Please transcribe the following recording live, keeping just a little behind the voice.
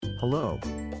Hello.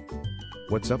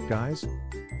 What's up, guys?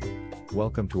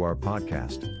 Welcome to our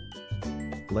podcast.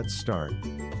 Let's start.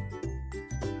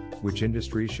 Which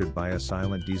industry should buy a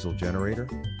silent diesel generator?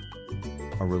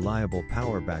 A reliable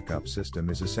power backup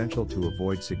system is essential to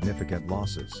avoid significant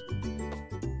losses.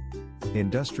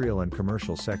 Industrial and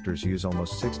commercial sectors use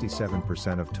almost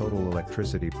 67% of total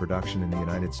electricity production in the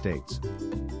United States.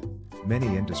 Many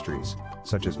industries,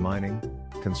 such as mining,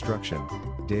 construction,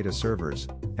 data servers,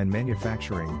 and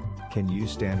manufacturing, can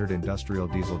use standard industrial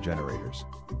diesel generators.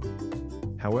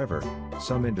 However,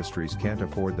 some industries can't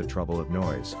afford the trouble of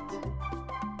noise.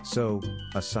 So,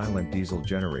 a silent diesel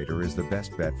generator is the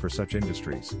best bet for such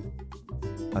industries.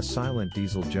 A silent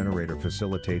diesel generator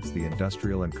facilitates the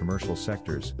industrial and commercial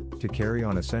sectors to carry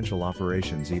on essential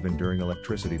operations even during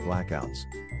electricity blackouts.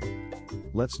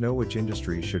 Let's know which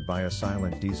industries should buy a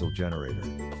silent diesel generator.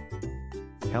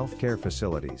 Healthcare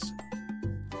facilities.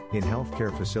 In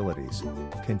healthcare facilities,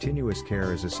 continuous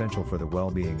care is essential for the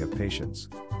well-being of patients.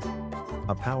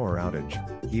 A power outage,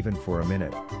 even for a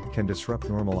minute, can disrupt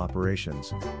normal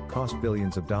operations, cost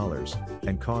billions of dollars,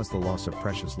 and cause the loss of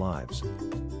precious lives.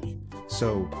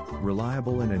 So,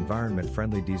 reliable and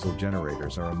environment-friendly diesel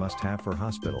generators are a must-have for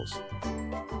hospitals.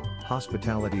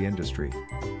 Hospitality industry.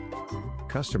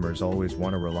 Customers always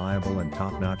want a reliable and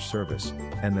top-notch service,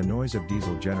 and the noise of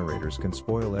diesel generators can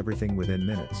spoil everything within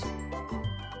minutes.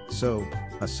 So,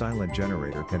 a silent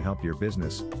generator can help your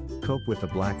business cope with the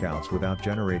blackouts without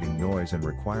generating noise and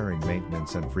requiring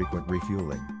maintenance and frequent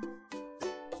refueling.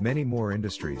 Many more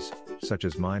industries, such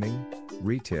as mining,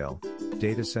 retail,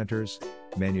 data centers,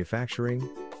 manufacturing,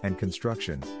 and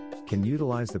construction, can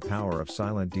utilize the power of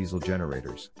silent diesel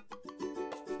generators.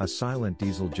 A silent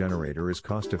diesel generator is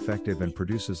cost-effective and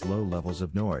produces low levels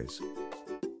of noise.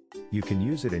 You can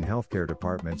use it in healthcare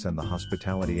departments and the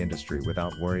hospitality industry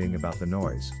without worrying about the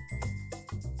noise.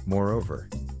 Moreover,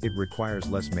 it requires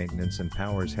less maintenance and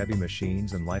powers heavy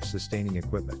machines and life-sustaining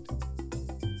equipment.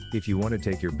 If you want to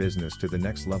take your business to the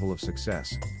next level of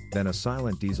success, then a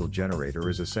silent diesel generator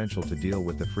is essential to deal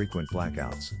with the frequent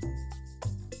blackouts.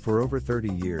 For over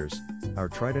 30 years, our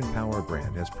Trident Power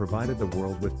brand has provided the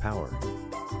world with power.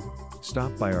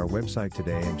 Stop by our website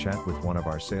today and chat with one of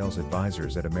our sales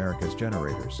advisors at America's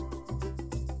Generators.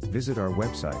 Visit our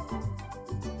website,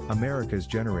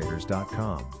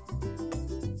 americasgenerators.com.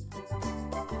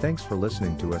 Thanks for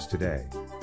listening to us today.